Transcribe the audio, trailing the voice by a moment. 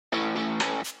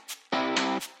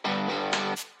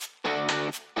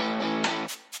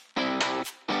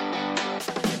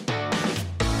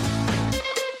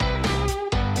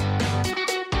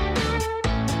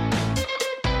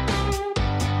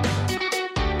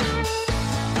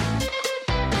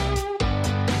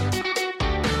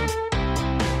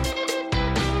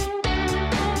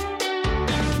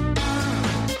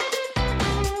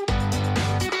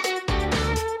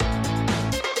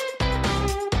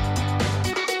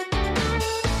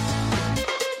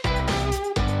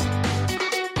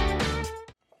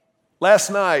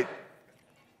Last night,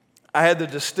 I had the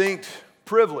distinct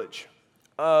privilege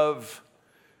of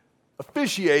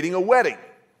officiating a wedding.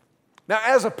 Now,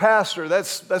 as a pastor,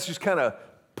 that's just kind of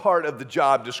part of the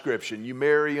job description. You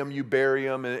marry them, you bury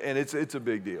them, and it's a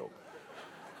big deal.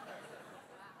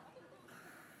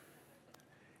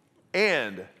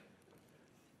 And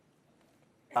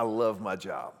I love my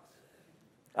job.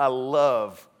 I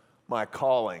love my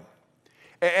calling.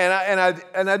 And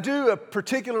I do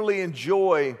particularly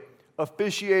enjoy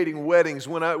officiating weddings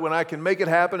when I can make it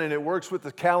happen and it works with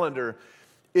the calendar.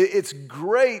 It's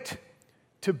great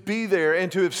to be there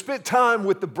and to have spent time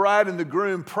with the bride and the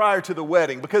groom prior to the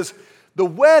wedding, because the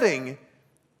wedding,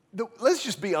 let's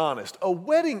just be honest, a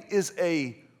wedding is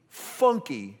a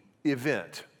funky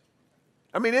event.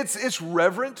 I mean, it's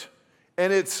reverent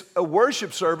and it's a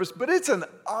worship service, but it's an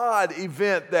odd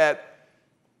event that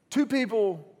two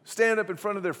people stand up in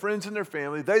front of their friends and their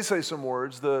family, they say some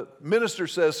words, the minister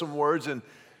says some words, and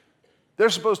they're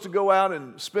supposed to go out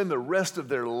and spend the rest of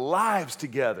their lives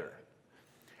together.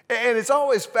 And it's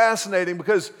always fascinating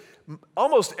because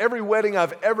almost every wedding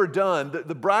I've ever done,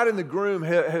 the bride and the groom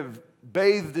have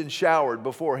bathed and showered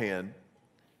beforehand.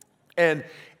 And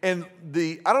I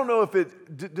don't know if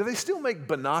do they still make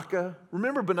Binaca?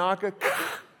 Remember Binaca?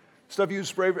 Stuff you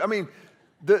spray. I mean,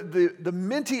 the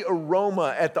minty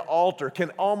aroma at the altar can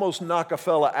almost knock a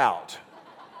fella out.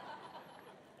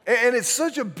 And it's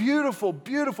such a beautiful,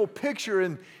 beautiful picture.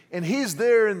 And he's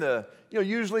there in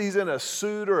usually he's in a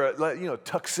suit or a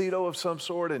tuxedo of some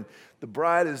sort. And the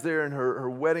bride is there in her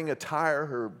wedding attire,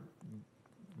 her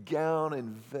gown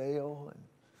and veil.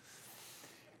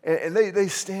 And they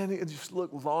stand and just look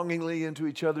longingly into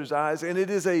each other's eyes. And it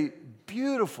is a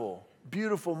beautiful,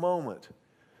 beautiful moment.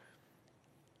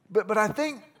 But I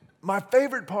think my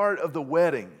favorite part of the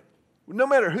wedding, no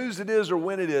matter whose it is or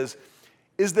when it is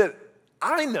that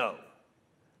I know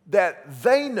that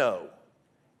they know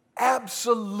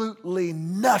absolutely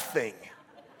nothing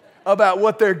about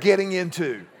what they're getting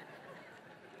into.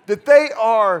 That they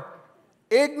are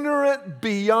ignorant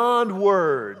beyond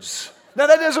words. Now,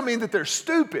 that doesn't mean that they're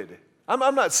stupid.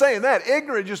 I'm not saying that.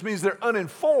 Ignorant just means they're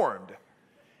uninformed.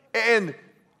 And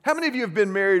how many of you have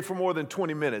been married for more than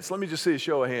 20 minutes? Let me just see a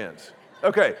show of hands.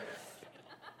 Okay.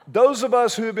 Those of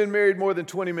us who have been married more than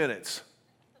 20 minutes,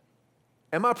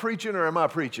 am I preaching or am I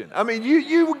preaching? I mean,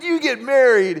 you get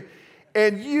married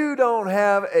and you don't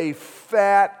have a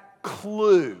fat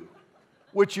clue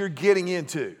what you're getting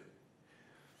into.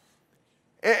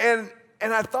 And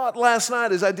I thought last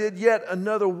night as I did yet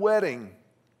another wedding,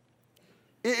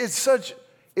 it's such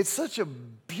a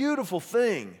beautiful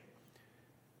thing.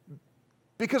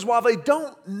 Because while they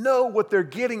don't know what they're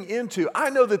getting into, I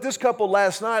know that this couple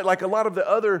last night, like a lot of the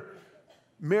other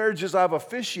marriages I've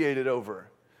officiated over,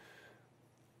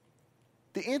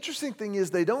 the interesting thing is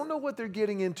they don't know what they're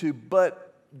getting into,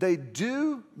 but they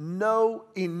do know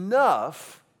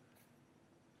enough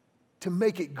to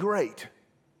make it great.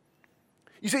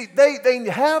 You see, they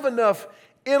have enough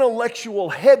intellectual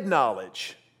head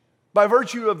knowledge by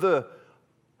virtue of the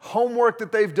homework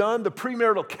that they've done, the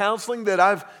premarital counseling that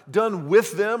I've done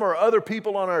with them or other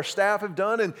people on our staff have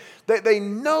done, and they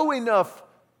know enough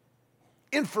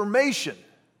information.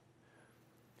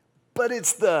 But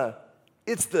it's the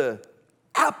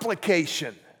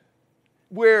application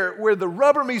where the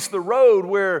rubber meets the road,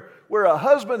 where a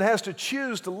husband has to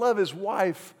choose to love his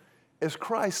wife as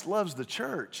Christ loves the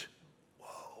church.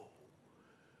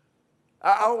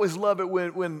 I always love it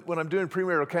when I'm doing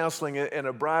premarital counseling and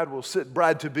a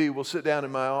bride-to-be will sit down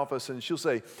in my office and she'll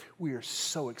say, "We are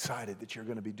so excited that you're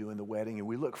going to be doing the wedding and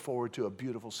we look forward to a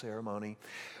beautiful ceremony.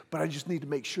 But I just need to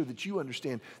make sure that you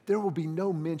understand there will be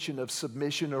no mention of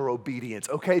submission or obedience.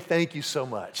 Okay, thank you so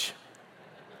much."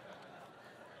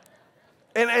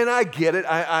 And I get it.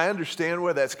 I understand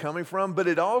where that's coming from, but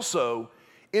it also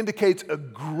indicates a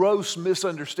gross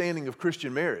misunderstanding of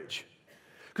Christian marriage.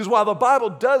 Because while the Bible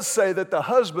does say that the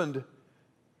husband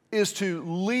is to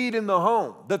lead in the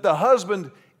home, that the husband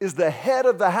is the head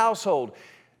of the household,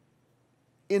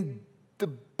 in the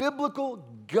biblical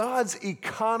God's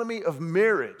economy of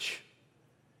marriage,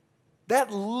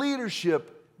 that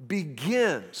leadership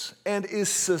begins and is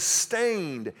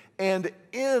sustained and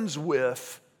ends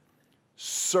with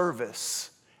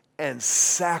service and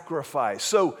sacrifice.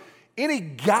 So any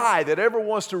guy that ever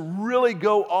wants to really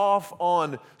go off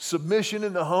on submission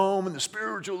in the home and the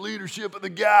spiritual leadership of the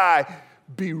guy,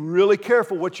 be really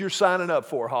careful what you're signing up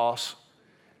for, Hoss,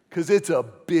 because it's a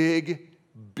big,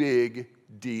 big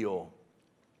deal.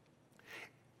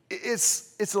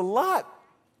 It's a lot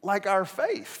like our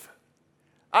faith.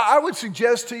 I would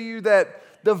suggest to you that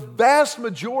the vast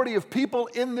majority of people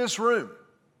in this room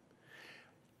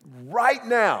right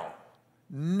now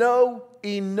know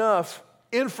enough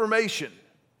information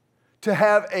to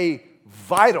have a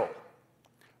vital,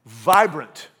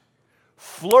 vibrant,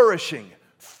 flourishing,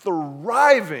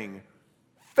 thriving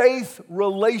faith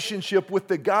relationship with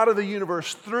the God of the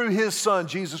universe through His Son,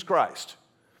 Jesus Christ.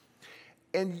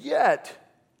 And yet,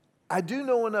 I do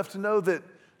know enough to know that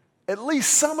at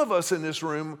least some of us in this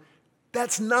room,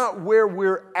 that's not where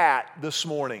we're at this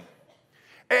morning.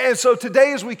 And so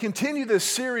today, as we continue this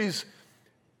series,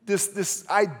 this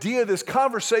idea, this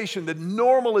conversation that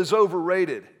normal is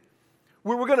overrated,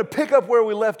 we're going to pick up where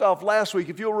we left off last week.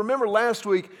 If you'll remember last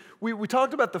week, we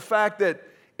talked about the fact that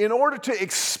in order to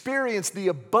experience the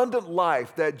abundant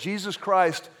life that Jesus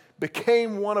Christ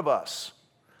became one of us,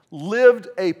 lived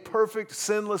a perfect,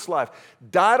 sinless life,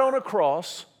 died on a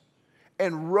cross,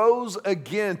 and rose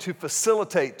again to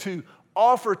facilitate, to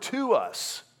offer to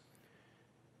us,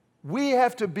 we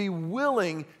have to be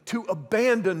willing to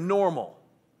abandon normal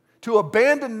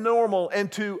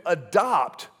and to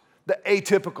adopt the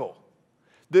atypical,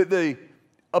 the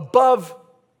above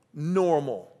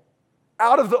normal,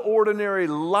 out of the ordinary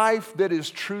life that is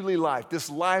truly life,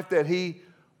 this life that He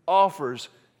offers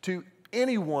to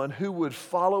anyone who would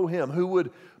follow Him, who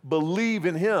would believe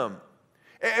in Him.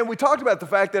 And we talked about the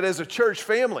fact that as a church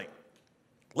family,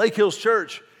 Lake Hills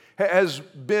Church has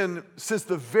been, since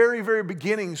the very, very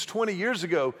beginnings 20 years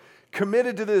ago,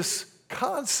 committed to this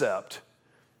concept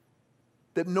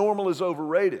that normal is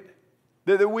overrated.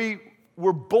 That we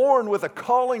were born with a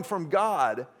calling from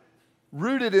God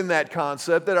rooted in that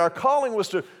concept, that our calling was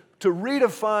to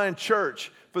redefine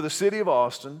church for the city of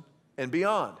Austin and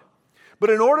beyond. But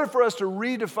in order for us to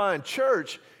redefine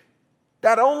church,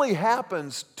 that only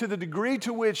happens to the degree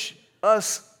to which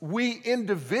we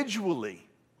individually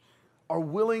are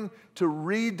willing to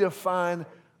redefine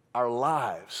our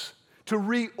lives, to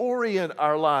reorient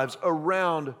our lives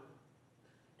around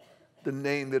the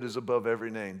name that is above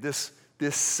every name, this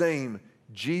same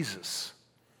Jesus.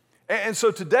 And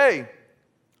so today,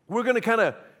 we're going to kind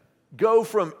of go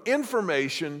from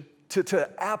information to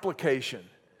application.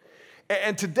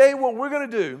 And today, what we're going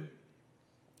to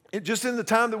do, just in the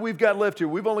time that we've got left here,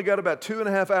 we've only got about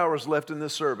 2.5 hours left in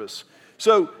this service.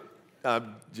 So, I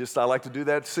like to do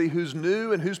that to see who's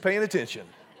new and who's paying attention.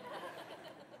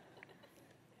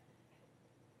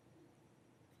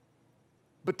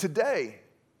 But today,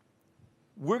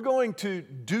 we're going to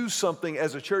do something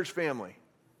as a church family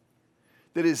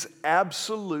that is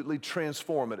absolutely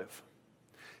transformative.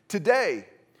 Today,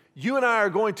 you and I are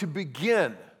going to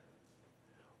begin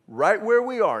right where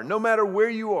we are, no matter where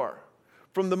you are,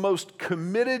 from the most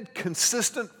committed,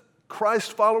 consistent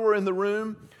Christ follower in the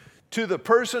room to the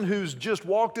person who's just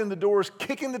walked in the doors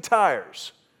kicking the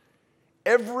tires.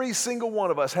 Every single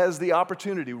one of us has the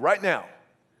opportunity right now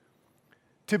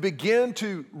to begin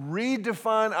to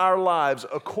redefine our lives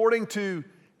according to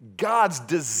God's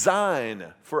design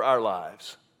for our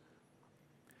lives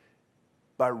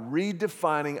by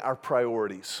redefining our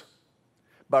priorities.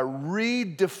 By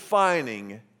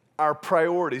redefining our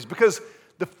priorities. Because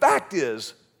the fact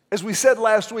is, as we said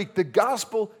last week, the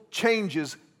gospel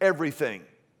changes everything.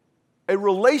 A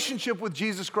relationship with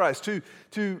Jesus Christ,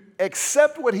 to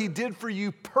accept what He did for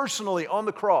you personally on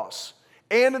the cross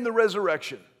and in the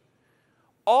resurrection,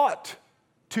 ought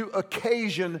to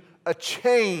occasion a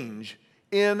change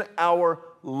in our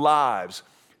lives.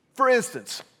 For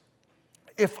instance,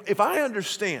 if I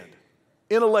understand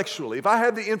intellectually, if I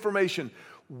have the information,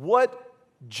 what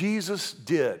Jesus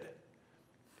did,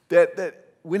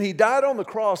 that when He died on the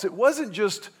cross, it wasn't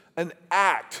just an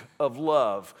act of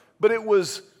love, but it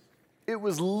was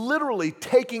literally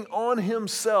taking on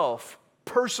Himself,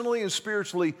 personally and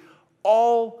spiritually,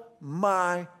 all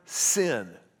my sin.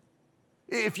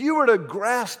 If you were to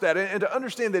grasp that and to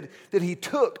understand that He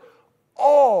took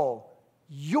all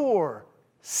your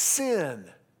sin,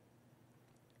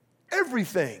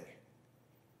 everything.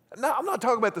 Now, I'm not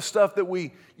talking about the stuff that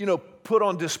we, put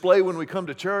on display when we come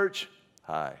to church.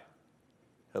 Hi.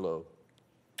 Hello.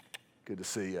 Good to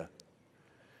see you.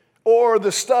 Or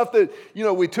the stuff that,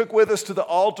 we took with us to the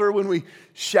altar when we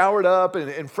showered up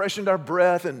and freshened our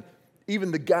breath, and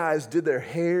even the guys did their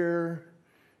hair.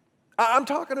 I'm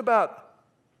talking about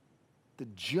the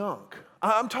junk.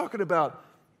 I'm talking about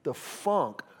the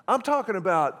funk. I'm talking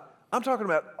about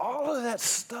all of that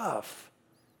stuff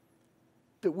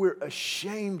that we're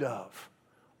ashamed of.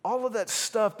 All of that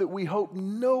stuff that we hope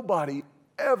nobody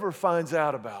ever finds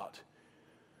out about.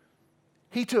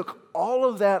 He took all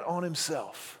of that on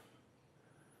Himself.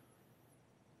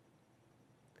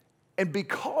 And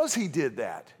because He did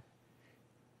that,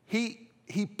 He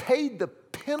paid the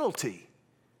penalty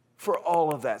for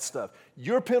all of that stuff.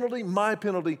 Your penalty, my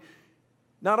penalty.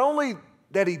 Not only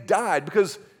that he died,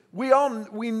 because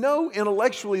we know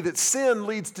intellectually that sin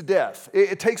leads to death.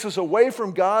 It takes us away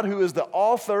from God, who is the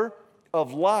author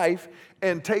of life,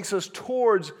 and takes us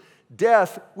towards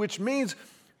death, which means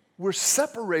we're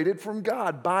separated from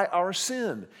God by our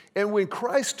sin. And when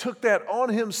Christ took that on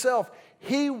himself,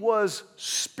 he was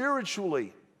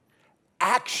spiritually,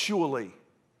 actually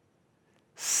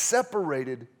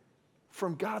separated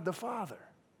from God the Father.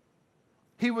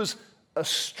 He was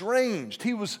estranged.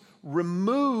 He was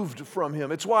removed from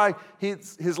him. It's why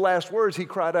his last words, he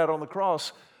cried out on the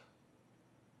cross,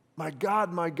 my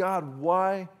God,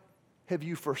 why have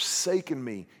you forsaken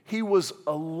me?" He was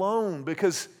alone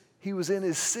because he was in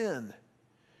his sin.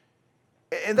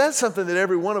 And that's something that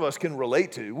every one of us can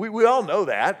relate to. We all know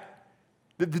that.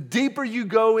 The deeper you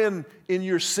go in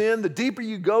your sin, the deeper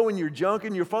you go in your junk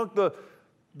and your funk,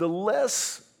 the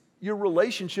less your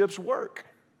relationships work.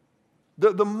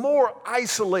 The more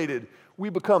isolated we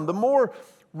become, the more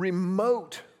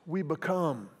remote we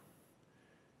become.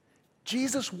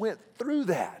 Jesus went through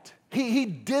that. He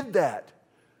did that.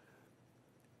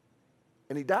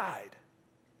 And he died.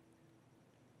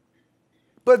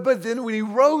 But then when he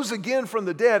rose again from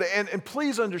the dead, and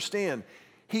please understand,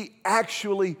 he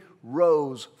actually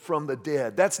rose from the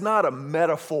dead. That's not a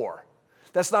metaphor.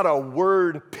 That's not a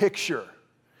word picture.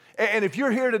 And if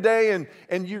you're here today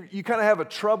and you kind of have a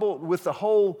trouble with the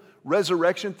whole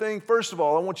resurrection thing, first of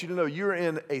all, I want you to know you're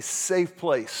in a safe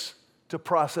place to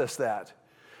process that.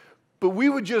 But we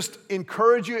would just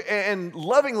encourage you and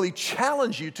lovingly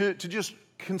challenge you to just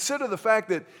consider the fact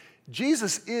that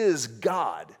Jesus is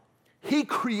God. He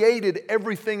created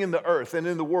everything in the earth and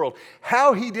in the world.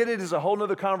 How he did it is a whole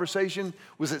nother conversation.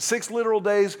 Was it 6 literal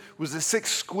days? Was it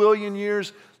 6 squillion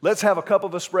years? Let's have a cup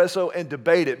of espresso and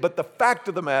debate it. But the fact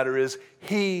of the matter is,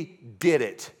 he did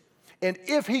it. And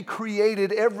if he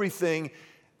created everything,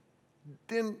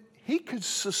 then he could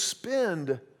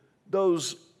suspend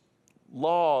those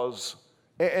laws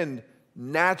and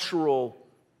natural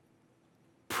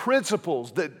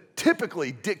principles that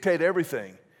typically dictate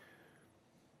everything.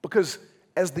 Because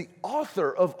as the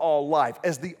author of all life,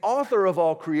 as the author of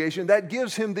all creation, that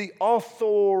gives him the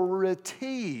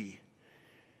authority.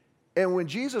 And when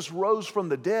Jesus rose from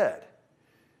the dead,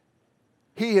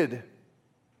 he had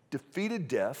defeated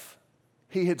death,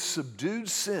 he had subdued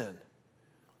sin,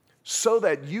 so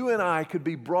that you and I could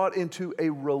be brought into a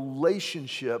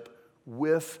relationship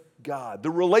with God.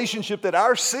 The relationship that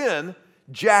our sin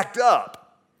jacked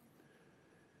up.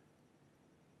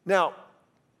 Now,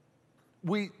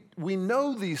 we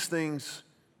know these things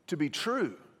to be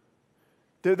true.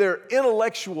 They're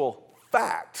intellectual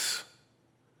facts.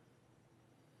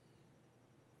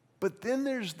 But then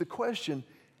there's the question,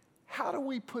 how do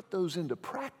we put those into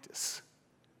practice?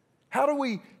 How do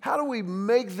we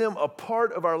make them a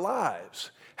part of our lives?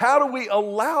 How do we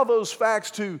allow those facts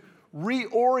to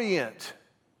reorient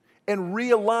and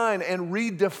realign and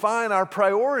redefine our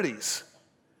priorities?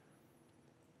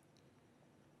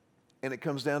 And it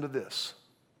comes down to this: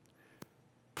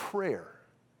 prayer.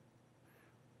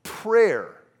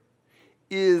 Prayer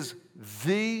is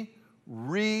the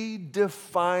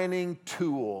redefining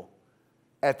tool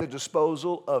at the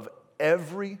disposal of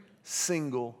every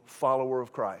single follower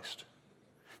of Christ.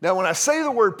 Now, when I say the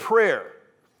word prayer,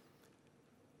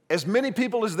 as many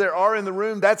people as there are in the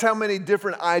room, that's how many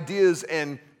different ideas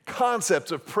and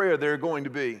concepts of prayer there are going to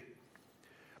be.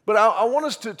 But I want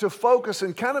us to focus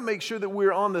and kind of make sure that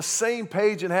we're on the same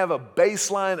page and have a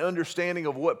baseline understanding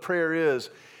of what prayer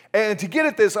is. And to get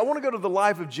at this, I want to go to the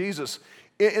life of Jesus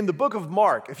in the book of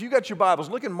Mark. If you got your Bibles,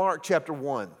 look in Mark chapter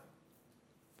 1.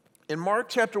 In Mark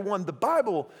chapter 1, the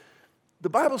Bible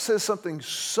says something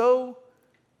so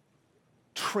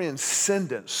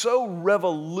transcendent, so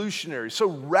revolutionary, so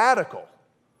radical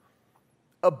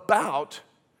about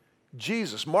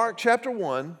Jesus. Mark chapter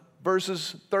 1,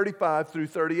 verses 35 through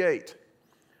 38.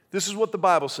 This is what the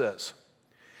Bible says.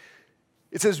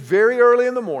 It says, "Very early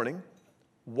in the morning,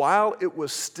 while it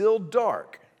was still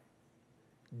dark,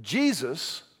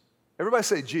 Jesus," everybody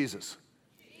say Jesus.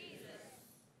 Jesus.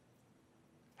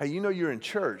 Hey, you know you're in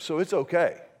church, so it's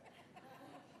okay.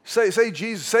 Say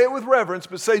Jesus. Say it with reverence,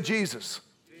 but say Jesus.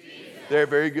 Jesus. There,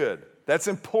 very good. That's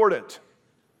important.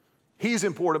 He's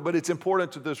important, but it's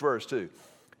important to this verse too.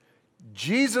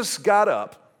 Jesus got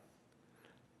up,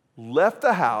 left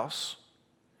the house,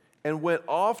 and went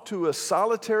off to a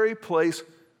solitary place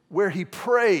where he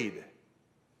prayed.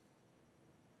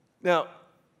 Now,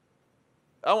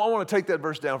 I want to take that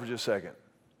verse down for just a second.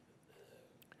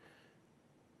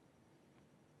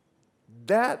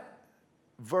 That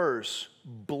verse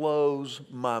blows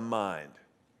my mind.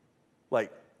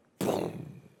 Like, boom.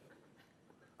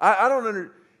 I don't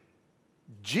understand.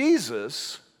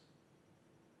 Jesus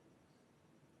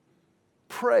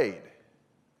prayed.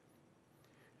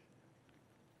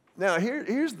 Now,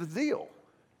 here's the deal.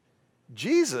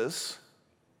 Jesus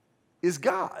is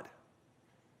God.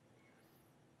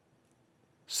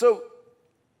 So,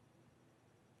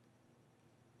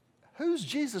 who's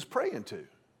Jesus praying to?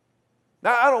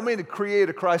 Now, I don't mean to create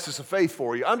a crisis of faith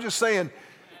for you. I'm just saying,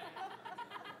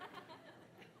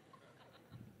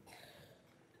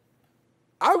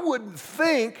 I wouldn't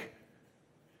think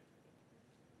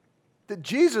that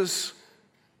Jesus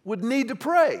would need to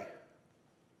pray.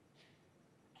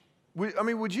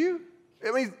 Would you?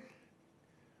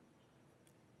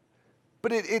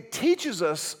 But it teaches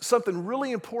us something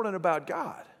really important about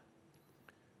God.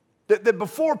 That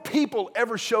before people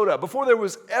ever showed up, before there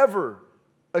was ever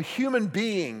a human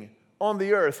being on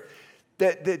the earth,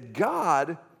 that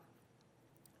God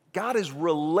is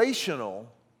relational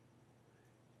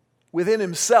within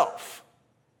himself.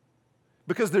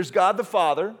 Because there's God the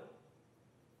Father,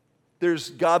 there's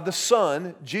God the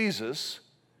Son, Jesus,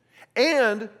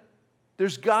 and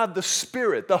there's God the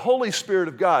Spirit, the Holy Spirit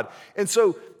of God. And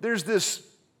so there's this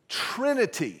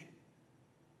Trinity,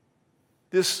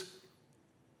 this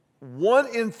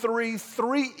 1 in 3,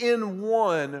 3 in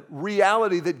 1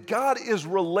 reality that God is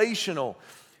relational.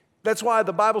 That's why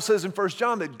the Bible says in 1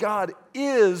 John that God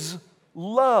is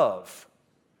love.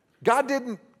 God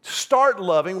didn't start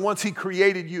loving once he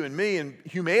created you and me and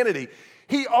humanity.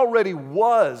 He already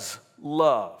was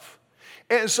love.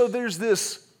 And so there's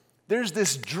this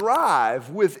drive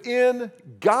within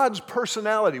God's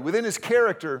personality, within his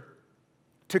character,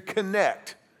 to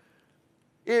connect.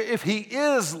 If he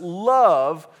is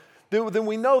love, then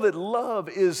we know that love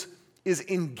is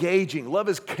engaging. Love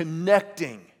is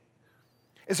connecting.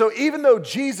 And so even though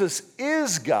Jesus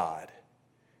is God,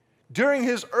 during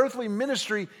his earthly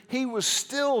ministry, he was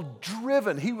still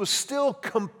driven, he was still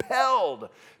compelled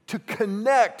to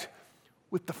connect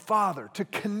with the Father, to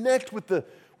connect with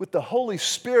the Holy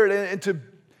Spirit, and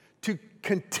to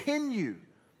continue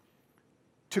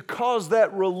to cause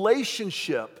that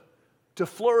relationship to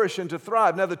flourish and to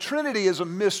thrive. Now, the Trinity is a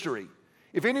mystery.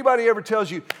 If anybody ever tells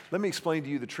you, let me explain to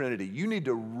you the Trinity, you need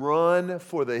to run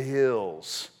for the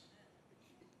hills.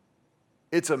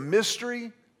 It's a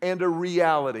mystery and a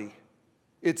reality.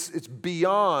 It's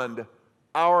beyond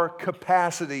our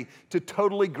capacity to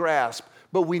totally grasp,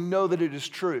 but we know that it is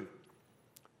true.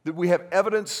 That we have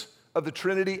evidence of the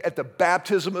Trinity at the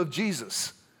baptism of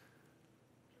Jesus.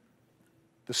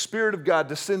 The Spirit of God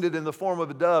descended in the form of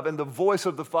a dove, and the voice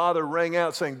of the Father rang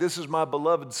out saying, "This is my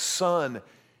beloved Son,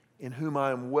 in whom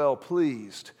I am well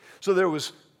pleased." So there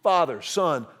was Father,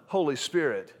 Son, Holy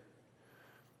Spirit.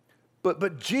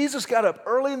 But Jesus got up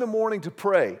early in the morning to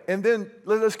pray. And then,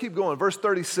 let's keep going. Verse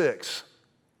 36.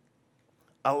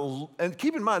 And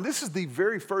keep in mind, this is the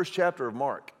very first chapter of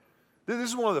Mark. This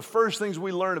is one of the first things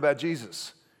we learn about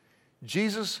Jesus.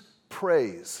 Jesus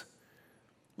prays.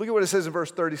 Look at what it says in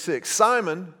verse 36.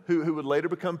 Simon, who would later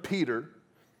become Peter,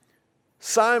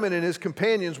 Simon and his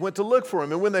companions went to look for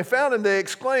him. And when they found him, they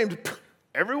exclaimed,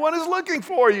 "Everyone is looking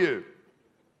for you."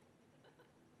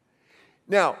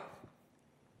 Now,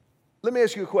 let me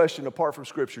ask you a question apart from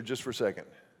Scripture just for a second.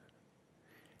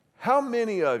 How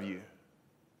many of you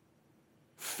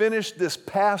finished this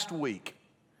past week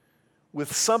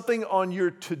with something on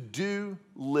your to-do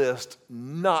list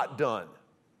not done?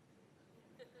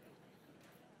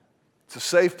 It's a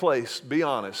safe place, be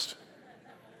honest.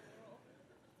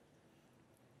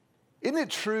 Isn't it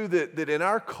true that in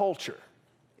our culture,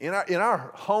 in our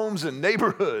homes and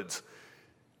neighborhoods,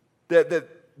 that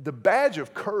the badge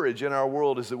of courage in our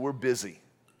world is that we're busy?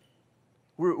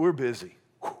 We're busy.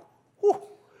 Whew.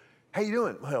 How you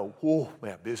doing? Well, whoa,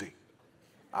 man, busy.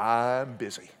 I'm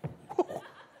busy. Whew.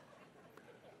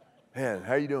 Man,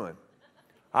 how you doing?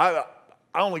 I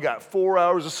only got 4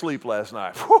 hours of sleep last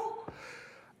night. Whew.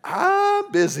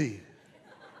 I'm busy.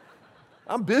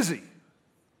 I'm busy.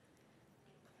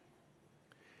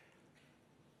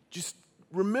 Just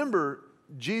remember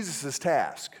Jesus'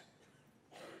 task.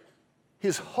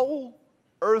 His whole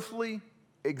earthly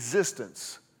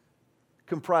existence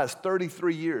comprised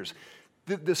 33 years.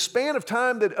 The span of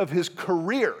time of his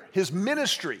career, his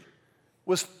ministry,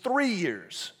 was 3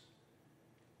 years.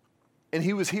 And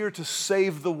he was here to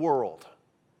save the world.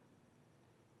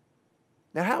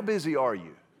 Now, how busy are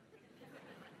you?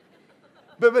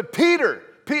 But Peter,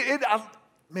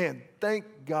 man,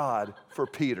 thank God for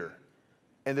Peter.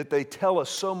 And that they tell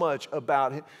us so much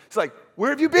about him. It's like,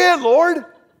 where have you been, Lord?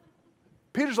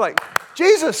 Peter's like,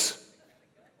 Jesus,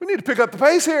 we need to pick up the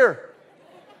pace here.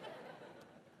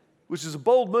 Which is a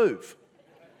bold move.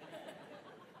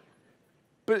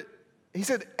 But he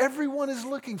said, everyone is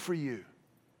looking for you.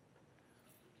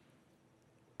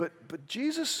 But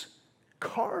Jesus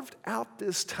carved out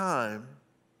this time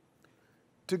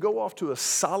to go off to a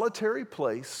solitary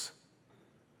place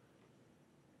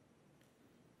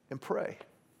and pray.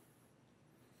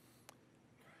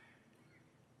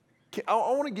 I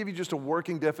want to give you just a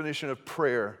working definition of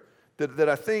prayer that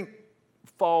I think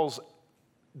falls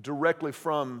directly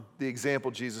from the example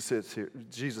Jesus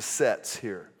sets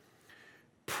here.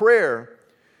 Prayer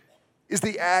is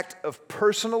the act of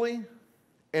personally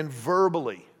and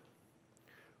verbally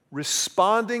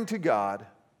responding to God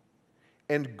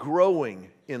and growing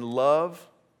in love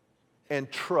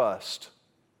and trust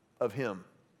of Him.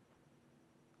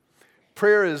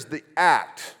 Prayer is the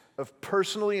act of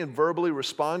personally and verbally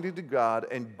responding to God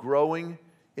and growing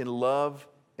in love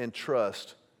and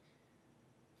trust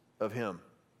of Him.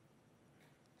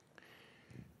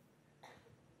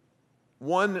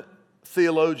 One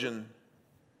theologian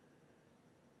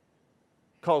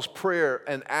calls prayer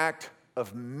an act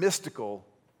of mystical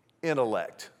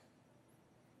intellect.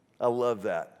 I love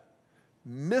that.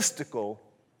 Mystical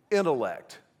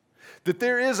intellect. That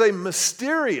there is a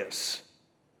mysterious,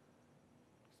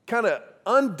 kind of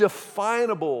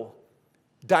undefinable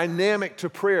dynamic to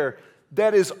prayer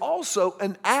that is also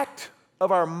an act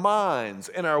of our minds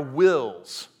and our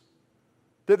wills.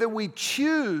 That we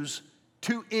choose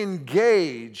to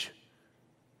engage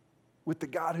with the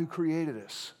God who created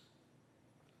us.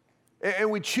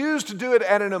 And we choose to do it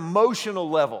at an emotional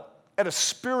level, at a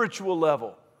spiritual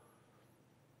level,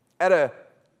 at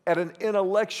an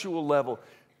intellectual level.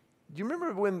 Do you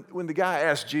remember when the guy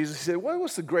asked Jesus, he said,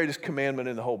 what's the greatest commandment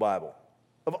in the whole Bible?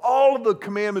 Of all of the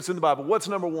commandments in the Bible, what's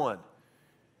number one?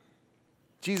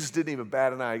 Jesus didn't even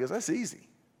bat an eye. He goes, that's easy.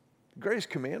 The greatest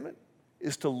commandment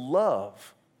is to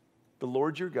love the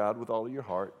Lord your God with all of your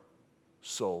heart,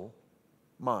 soul,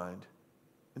 mind,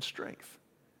 and strength.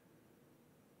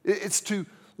 It's to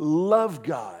love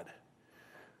God.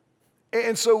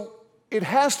 And so it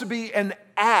has to be an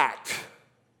act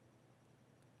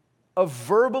of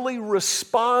verbally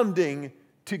responding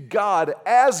to God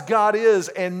as God is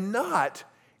and not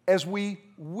as we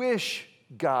wish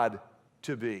God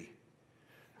to be.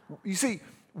 You see,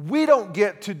 we don't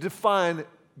get to define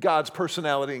God's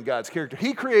personality and God's character.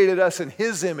 He created us in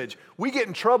His image. We get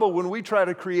in trouble when we try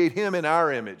to create Him in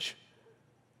our image.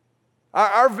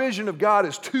 Our vision of God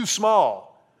is too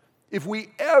small. If we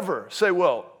ever say,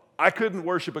 well, I couldn't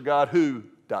worship a God who, ...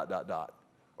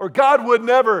 or God would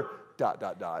never, ...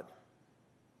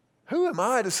 Who am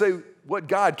I to say what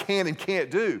God can and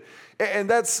can't do? And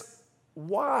that's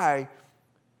why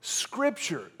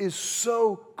Scripture is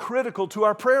so critical to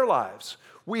our prayer lives.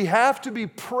 We have to be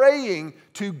praying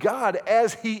to God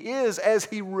as He is, as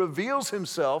He reveals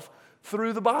Himself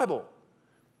through the Bible.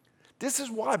 This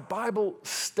is why Bible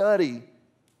study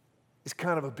is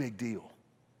kind of a big deal.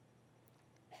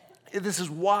 This is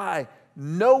why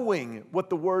knowing what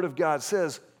the Word of God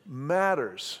says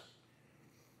matters.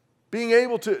 Being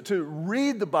able to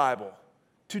read the Bible,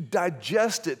 to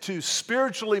digest it, to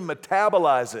spiritually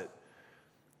metabolize it.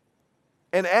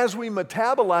 And as we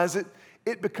metabolize it,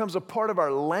 it becomes a part of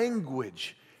our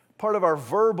language, part of our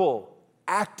verbal,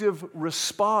 active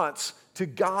response to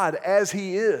God as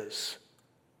He is.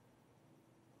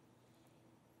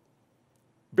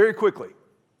 Very quickly,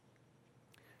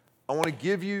 I want to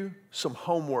give you some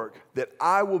homework that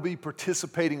I will be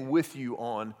participating with you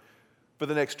on for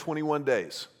the next 21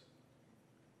 days.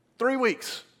 3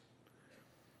 weeks.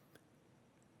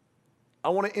 I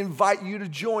want to invite you to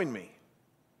join me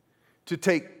to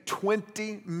take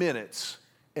 20 minutes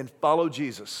and follow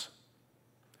Jesus.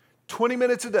 20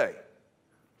 minutes a day.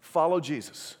 Follow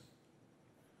Jesus.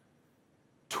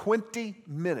 20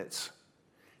 minutes.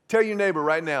 Tell your neighbor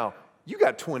right now, you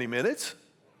got 20 minutes.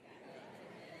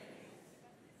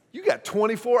 You got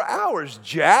 24 hours,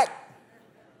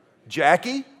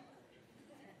 Jackie.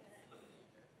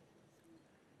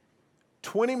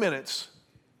 20 minutes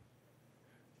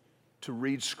to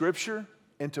read Scripture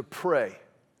and to pray.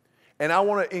 And I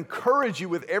want to encourage you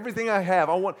with everything I have.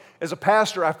 As a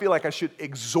pastor, I feel like I should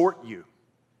exhort you.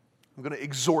 I'm going to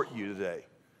exhort you today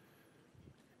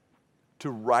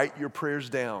to write your prayers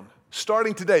down.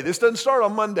 Starting today. This doesn't start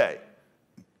on Monday.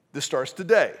 This starts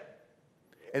today.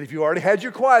 And if you already had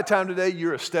your quiet time today,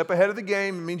 you're a step ahead of the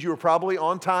game. It means you were probably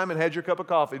on time and had your cup of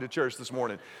coffee to church this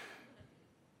morning.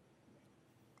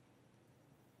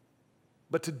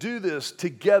 But to do this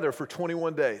together for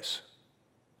 21 days,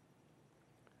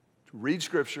 to read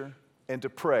Scripture and to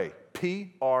pray,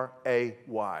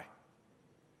 P-R-A-Y.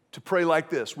 To pray like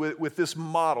this, with this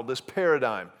model, this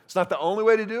paradigm. It's not the only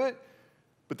way to do it,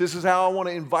 But this is how I want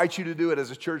to invite you to do it as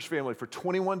a church family for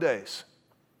 21 days.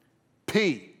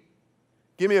 P.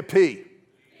 Give me a P. P.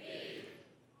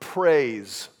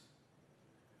 Praise.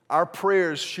 Our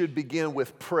prayers should begin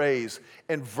with praise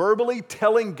and verbally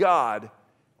telling God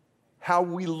how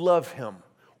we love Him,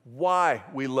 why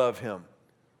we love Him.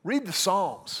 Read the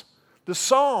Psalms. The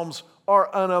Psalms are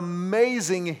an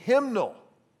amazing hymnal,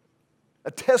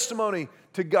 a testimony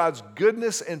to God's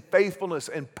goodness and faithfulness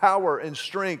and power and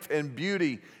strength and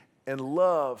beauty and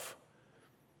love.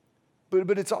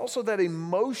 But it's also that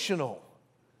emotional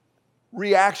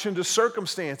reaction to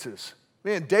circumstances.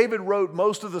 Man, David wrote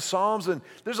most of the Psalms, and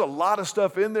there's a lot of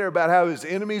stuff in there about how his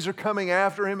enemies are coming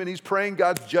after him and he's praying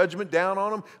God's judgment down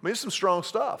on him. I mean, it's some strong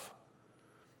stuff.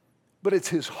 But it's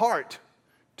his heart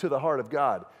to the heart of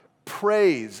God.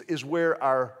 Praise is where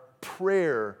our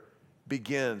prayer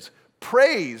begins.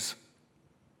 Praise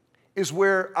is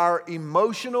where our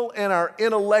emotional and our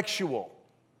intellectual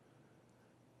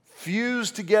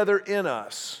fuse together in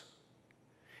us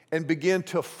and begin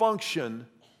to function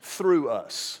through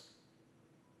us.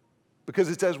 Because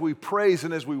it's as we praise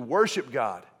and as we worship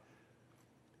God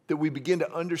that we begin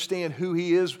to understand who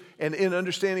He is, and in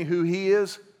understanding who He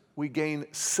is, we gain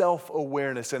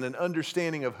self-awareness and an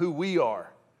understanding of who we are.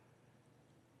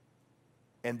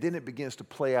 And then it begins to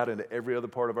play out into every other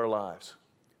part of our lives.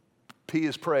 P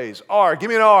is praise. R, give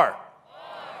me an R.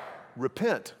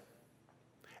 Repent.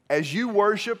 As you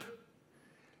worship,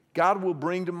 God will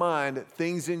bring to mind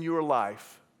things in your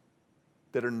life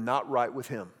that are not right with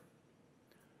Him.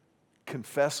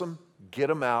 Confess them, get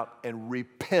them out, and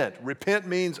repent. Repent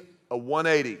means a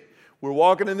 180. We're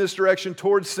walking in this direction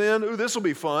towards sin. Ooh, this will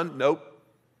be fun. Nope.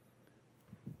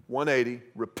 180,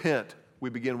 repent. We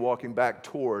begin walking back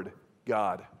toward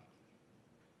God.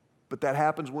 But that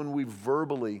happens when we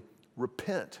verbally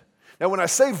repent. Now, when I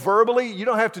say verbally, you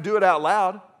don't have to do it out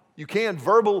loud. You can.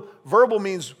 Verbal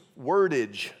means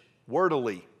wordage,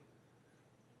 wordily.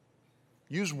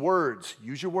 Use words.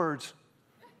 Use your words.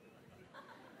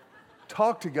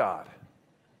 Talk to God.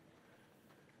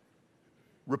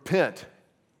 Repent.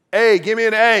 A, give me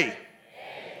an A.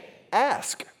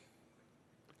 Ask.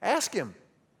 Ask Him.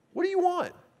 What do you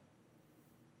want?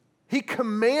 He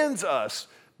commands us,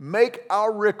 make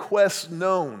our requests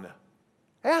known.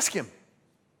 Ask Him.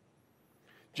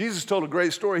 Jesus told a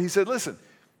great story. He said, listen,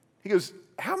 He goes,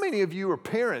 how many of you are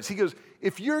parents? He goes,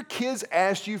 if your kids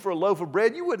asked you for a loaf of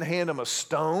bread, you wouldn't hand them a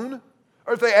stone.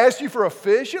 Or if they asked you for a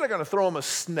fish, you're not going to throw them a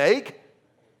snake.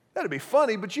 That'd be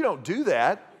funny, but you don't do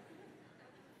that.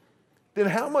 Then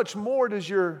how much more does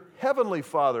your heavenly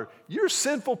Father, you're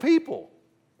sinful people,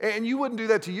 and you wouldn't do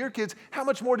that to your kids, how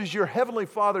much more does your heavenly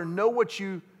Father know what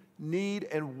you need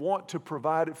and want to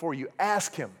provide it for you?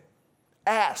 Ask Him.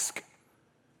 Ask.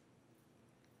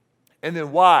 And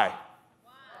then why?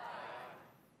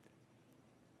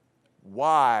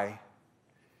 Why?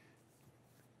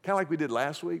 Kind of like we did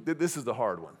last week. This is the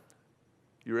hard one.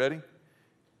 You ready?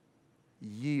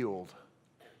 Yield.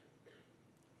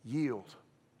 Yield.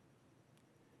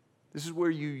 This is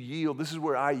where you yield. This is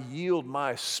where I yield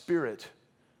my spirit,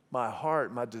 my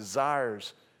heart, my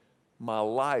desires, my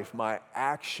life, my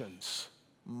actions,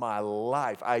 my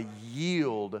life. I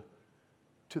yield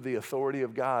to the authority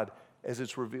of God as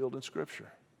it's revealed in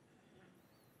Scripture.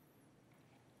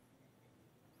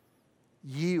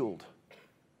 Yield.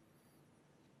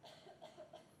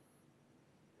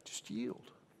 Just yield.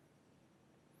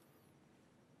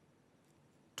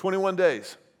 21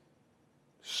 days,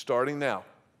 starting now,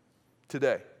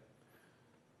 today.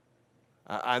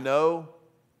 I know.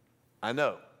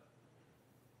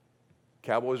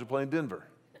 Cowboys are playing Denver.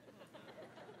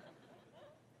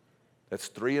 That's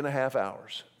 3.5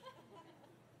 hours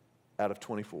out of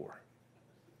 24.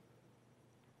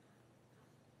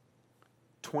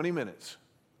 20 minutes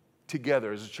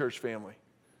together as a church family.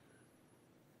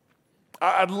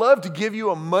 I'd love to give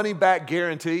you a money-back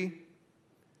guarantee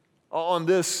on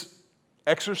this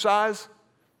exercise,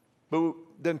 but it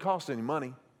doesn't cost any money.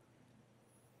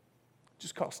 It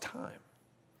just costs time.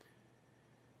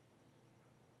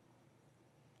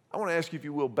 I want to ask you, if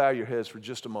you will, bow your heads for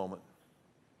just a moment.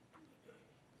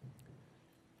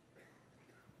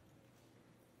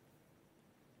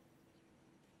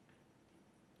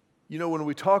 You know, when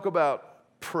we talk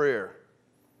about prayer,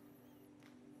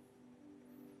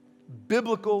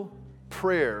 biblical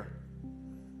prayer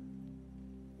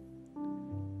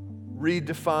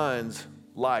redefines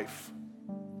life.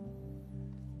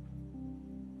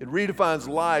 It redefines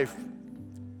life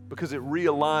because it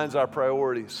realigns our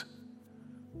priorities.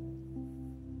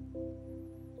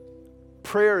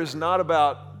 Prayer is not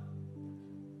about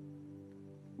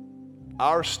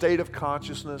our state of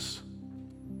consciousness.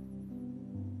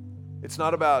 It's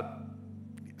not about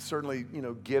certainly,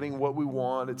 getting what we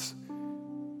want. It's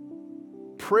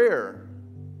prayer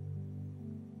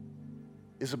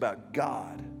is about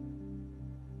God.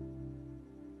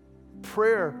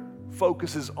 Prayer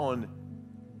focuses on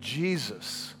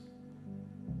Jesus,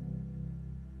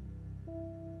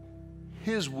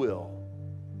 His will,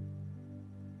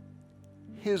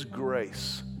 His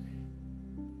grace,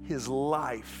 His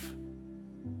life,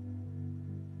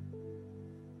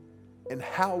 and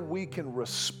how we can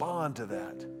respond to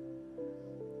that.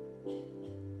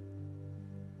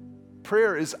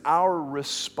 Prayer is our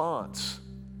response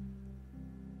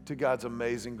to God's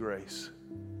amazing grace.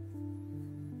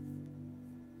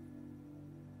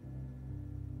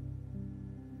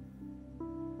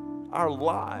 Our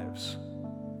lives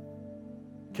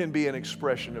can be an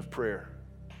expression of prayer.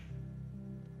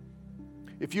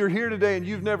 If you're here today and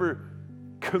you've never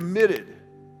committed,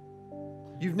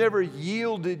 you've never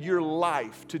yielded your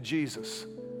life to Jesus,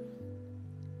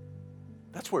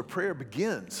 that's where prayer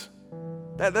begins.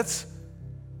 That's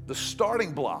the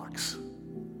starting blocks.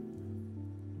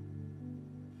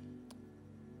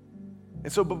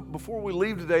 And so before we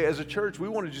leave today as a church, we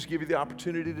want to just give you the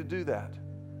opportunity to do that.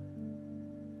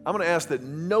 I'm going to ask that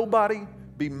nobody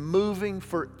be moving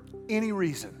for any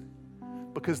reason,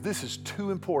 because this is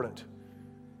too important.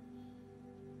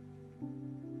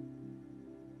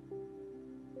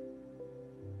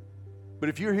 But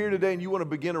if you're here today and you want to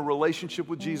begin a relationship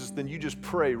with Jesus, then you just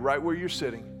pray right where you're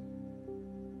sitting.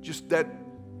 Just that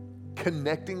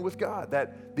connecting with God,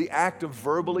 that the act of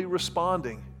verbally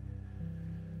responding.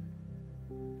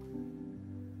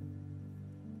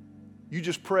 You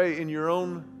just pray in your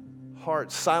own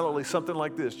heart silently, something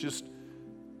like this. Just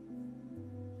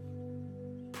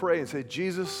pray and say,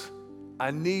 Jesus,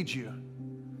 I need you.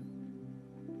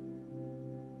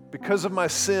 Because of my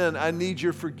sin, I need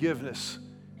your forgiveness,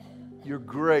 your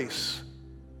grace.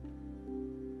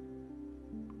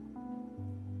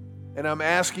 And I'm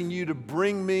asking you to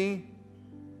bring me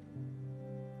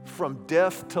from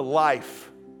death to life.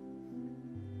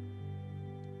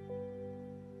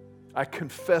 I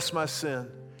confess my sin.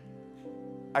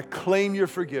 I claim your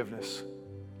forgiveness.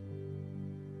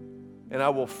 And I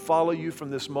will follow you from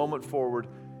this moment forward,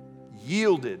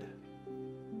 yielded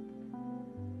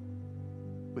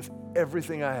with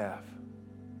everything I have.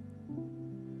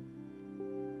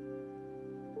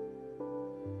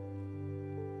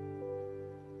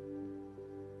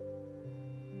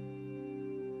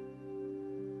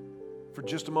 For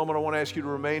just a moment, I want to ask you to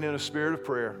remain in a spirit of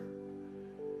prayer.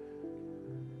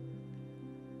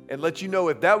 And let you know,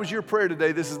 if that was your prayer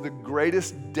today, this is the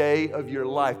greatest day of your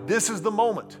life. This is the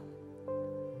moment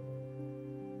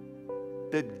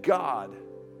that God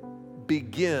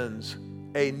begins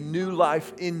a new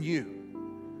life in you.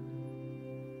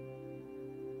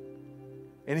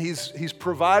 And He's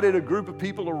provided a group of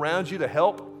people around you to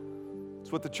help.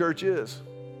 That's what the church is.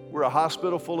 We're a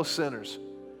hospital full of sinners.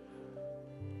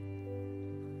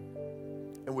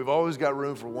 And we've always got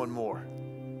room for one more.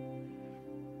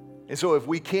 And so if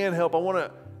we can help, I want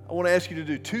to ask you to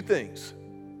do two things.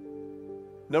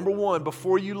 Number one,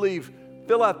 before you leave,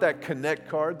 fill out that Connect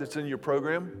card that's in your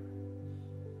program.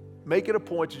 Make it a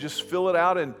point to just fill it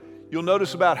out, and you'll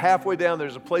notice about halfway down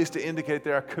there's a place to indicate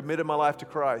there, I committed my life to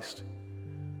Christ.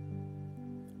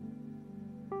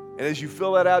 And as you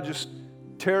fill that out, just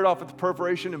tear it off at the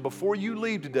perforation, and before you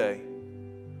leave today,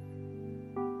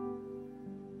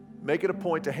 make it a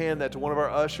point to hand that to one of our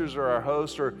ushers or our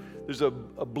hosts, or there's a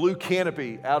blue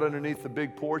canopy out underneath the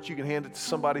big porch. You can hand it to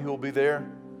somebody who will be there.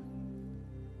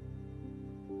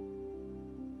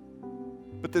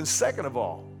 But then second of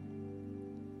all,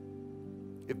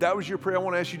 if that was your prayer, I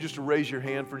want to ask you just to raise your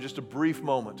hand for just a brief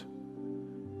moment.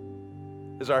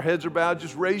 As our heads are bowed,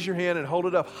 just raise your hand and hold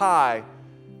it up high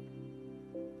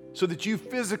so that you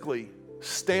physically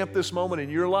stamp this moment in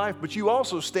your life, but you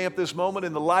also stamp this moment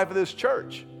in the life of this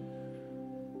church.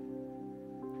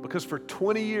 Because for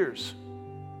 20 years,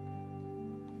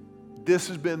 this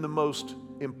has been the most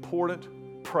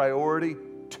important priority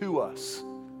to us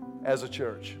as a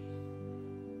church.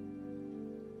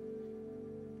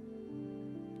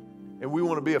 And we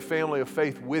want to be a family of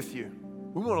faith with you.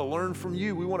 We want to learn from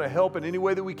you. We want to help in any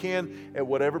way that we can at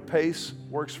whatever pace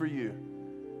works for you.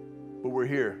 But we're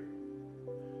here.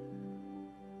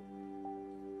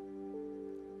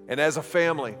 And as a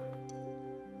family,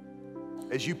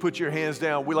 as you put your hands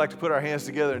down, we like to put our hands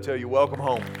together and tell you, welcome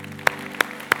home.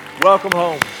 Welcome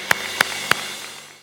home.